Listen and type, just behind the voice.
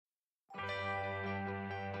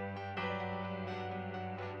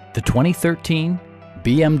The 2013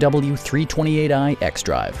 BMW 328i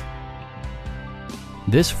xDrive.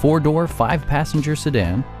 This four-door, five-passenger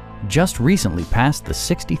sedan just recently passed the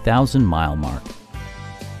 60,000-mile mark.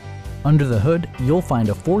 Under the hood, you'll find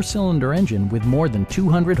a four-cylinder engine with more than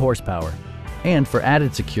 200 horsepower. And for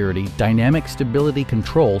added security, dynamic stability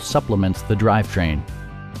control supplements the drivetrain.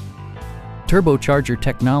 Turbocharger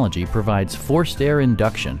technology provides forced air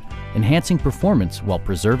induction, enhancing performance while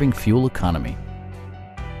preserving fuel economy.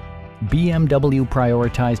 BMW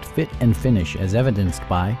prioritized fit and finish as evidenced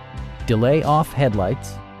by delay-off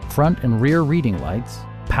headlights, front and rear reading lights,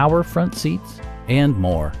 power front seats, and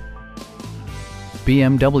more.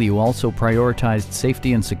 BMW also prioritized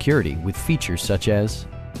safety and security with features such as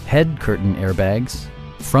head curtain airbags,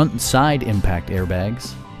 front and side impact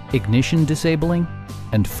airbags, ignition disabling,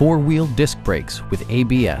 and four-wheel disc brakes with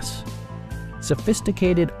ABS.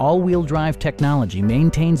 Sophisticated all-wheel drive technology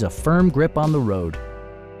maintains a firm grip on the road.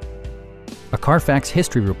 A Carfax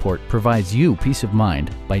history report provides you peace of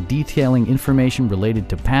mind by detailing information related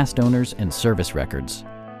to past owners and service records.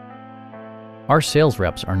 Our sales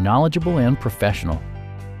reps are knowledgeable and professional.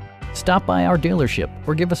 Stop by our dealership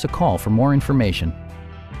or give us a call for more information.